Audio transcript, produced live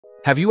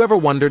Have you ever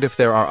wondered if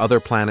there are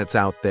other planets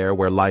out there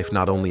where life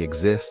not only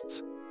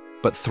exists,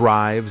 but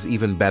thrives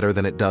even better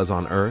than it does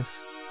on Earth?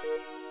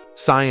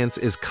 Science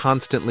is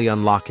constantly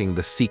unlocking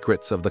the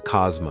secrets of the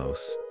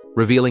cosmos,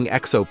 revealing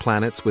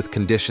exoplanets with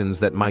conditions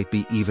that might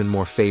be even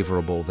more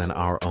favorable than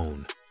our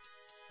own.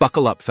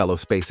 Buckle up, fellow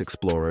space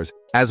explorers,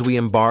 as we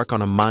embark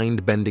on a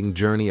mind-bending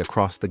journey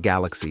across the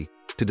galaxy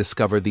to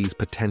discover these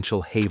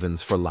potential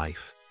havens for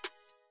life.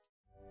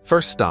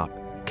 First stop,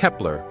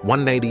 Kepler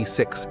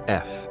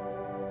 186f.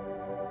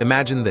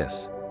 Imagine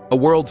this, a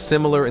world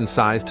similar in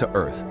size to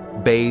Earth,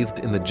 bathed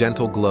in the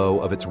gentle glow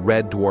of its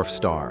red dwarf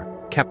star,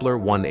 Kepler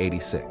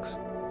 186.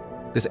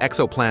 This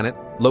exoplanet,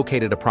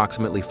 located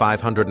approximately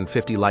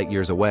 550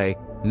 light-years away,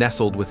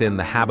 nestled within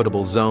the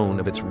habitable zone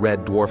of its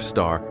red dwarf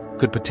star,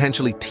 could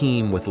potentially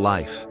teem with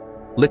life.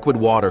 Liquid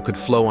water could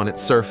flow on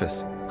its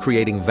surface,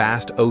 creating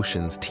vast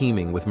oceans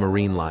teeming with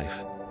marine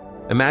life.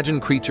 Imagine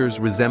creatures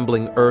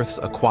resembling Earth's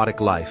aquatic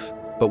life,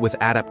 but with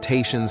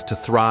adaptations to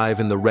thrive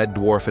in the red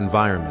dwarf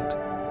environment,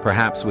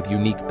 perhaps with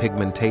unique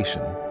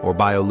pigmentation or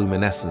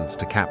bioluminescence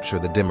to capture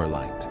the dimmer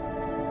light.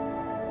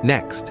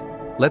 Next,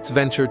 let's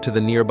venture to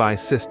the nearby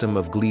system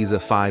of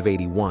Gliese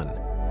 581.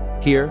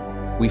 Here,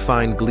 we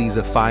find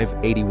Gliese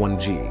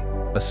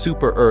 581g, a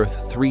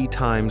super-Earth 3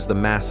 times the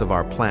mass of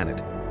our planet,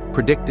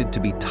 predicted to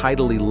be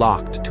tidally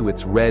locked to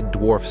its red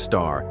dwarf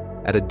star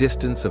at a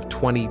distance of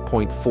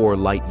 20.4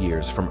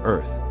 light-years from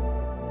Earth.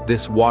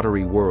 This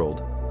watery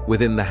world,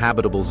 within the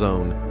habitable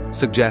zone,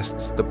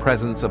 suggests the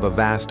presence of a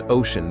vast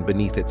ocean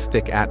beneath its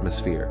thick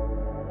atmosphere.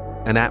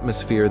 An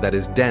atmosphere that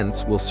is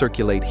dense will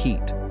circulate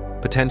heat,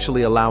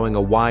 potentially allowing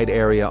a wide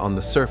area on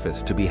the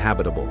surface to be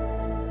habitable.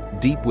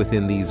 Deep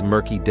within these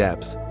murky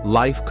depths,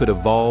 life could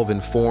evolve in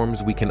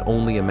forms we can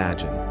only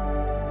imagine.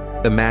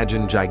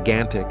 Imagine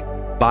gigantic,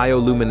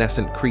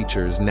 bioluminescent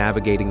creatures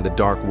navigating the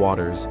dark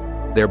waters,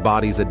 their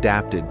bodies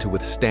adapted to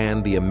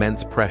withstand the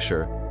immense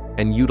pressure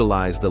and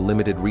utilize the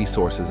limited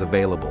resources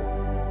available.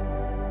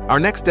 Our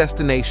next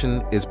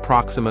destination is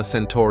Proxima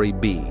Centauri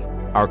B,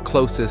 our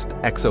closest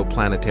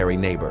exoplanetary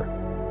neighbor.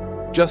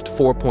 Just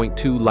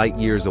 4.2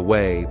 light-years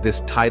away,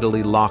 this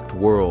tidally locked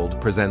world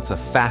presents a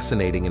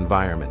fascinating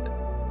environment.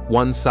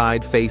 One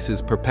side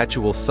faces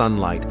perpetual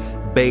sunlight,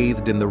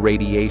 bathed in the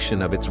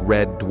radiation of its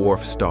red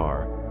dwarf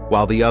star,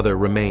 while the other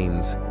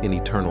remains in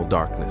eternal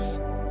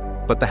darkness.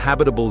 But the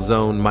habitable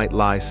zone might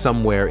lie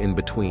somewhere in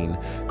between,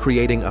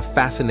 creating a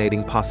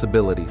fascinating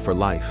possibility for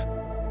life.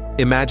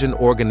 Imagine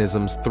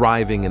organisms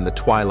thriving in the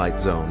twilight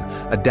zone,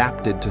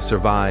 adapted to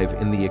survive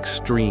in the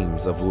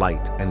extremes of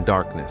light and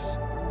darkness.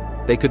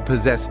 They could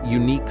possess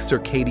unique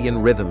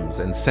circadian rhythms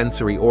and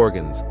sensory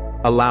organs,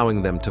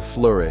 allowing them to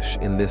flourish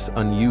in this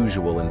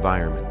unusual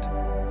environment.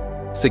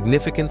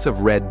 Significance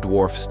of Red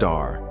Dwarf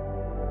Star.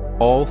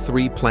 All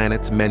 3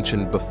 planets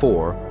mentioned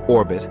before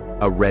orbit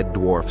a red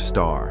dwarf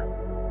star.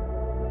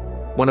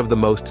 One of the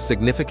most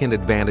significant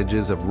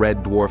advantages of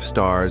red dwarf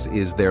stars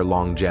is their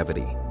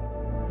longevity.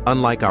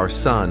 Unlike our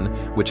Sun,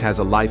 which has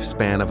a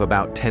lifespan of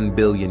about 10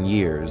 billion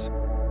years,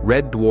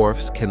 red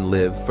dwarfs can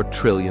live for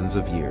trillions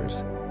of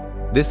years.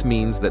 This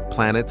means that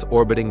planets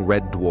orbiting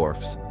red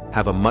dwarfs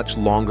have a much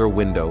longer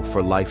window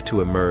for life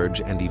to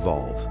emerge and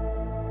evolve.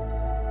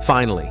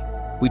 Finally,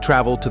 we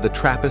travel to the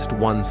Trappist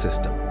One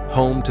System,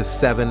 home to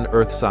 7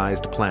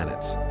 Earth-sized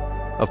planets.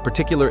 Of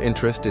particular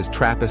interest is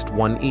Trappist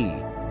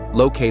 1e,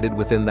 located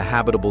within the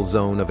habitable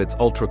zone of its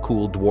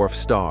ultra-cool dwarf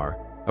star,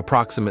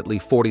 approximately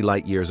 40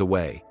 light-years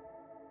away.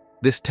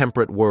 This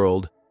temperate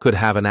world could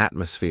have an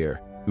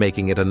atmosphere,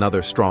 making it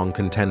another strong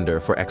contender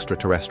for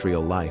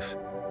extraterrestrial life.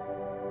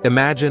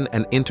 Imagine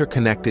an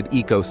interconnected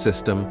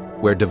ecosystem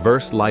where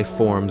diverse life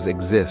forms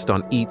exist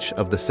on each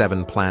of the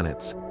 7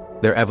 planets,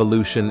 their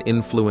evolution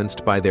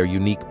influenced by their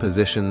unique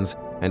positions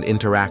and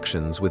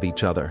interactions with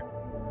each other.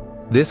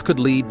 This could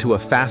lead to a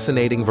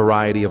fascinating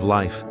variety of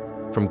life,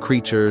 from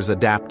creatures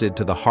adapted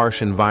to the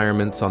harsh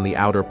environments on the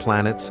outer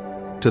planets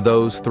to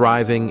those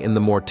thriving in the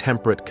more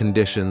temperate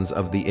conditions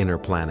of the inner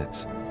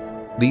planets.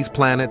 These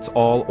planets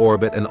all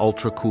orbit an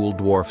ultra-cool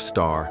dwarf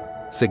star,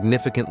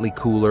 significantly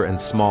cooler and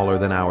smaller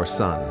than our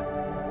Sun.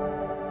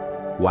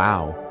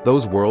 Wow,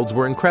 those worlds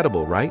were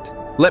incredible, right?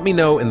 Let me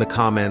know in the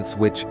comments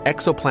which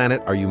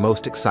exoplanet are you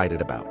most excited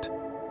about.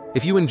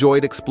 If you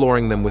enjoyed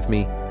exploring them with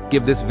me,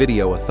 give this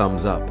video a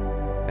thumbs up.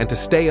 And to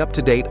stay up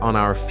to date on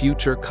our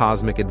future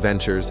cosmic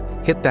adventures,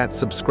 hit that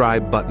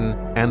subscribe button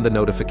and the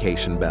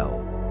notification bell.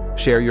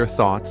 Share your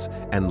thoughts,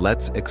 and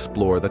let's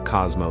explore the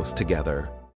cosmos together.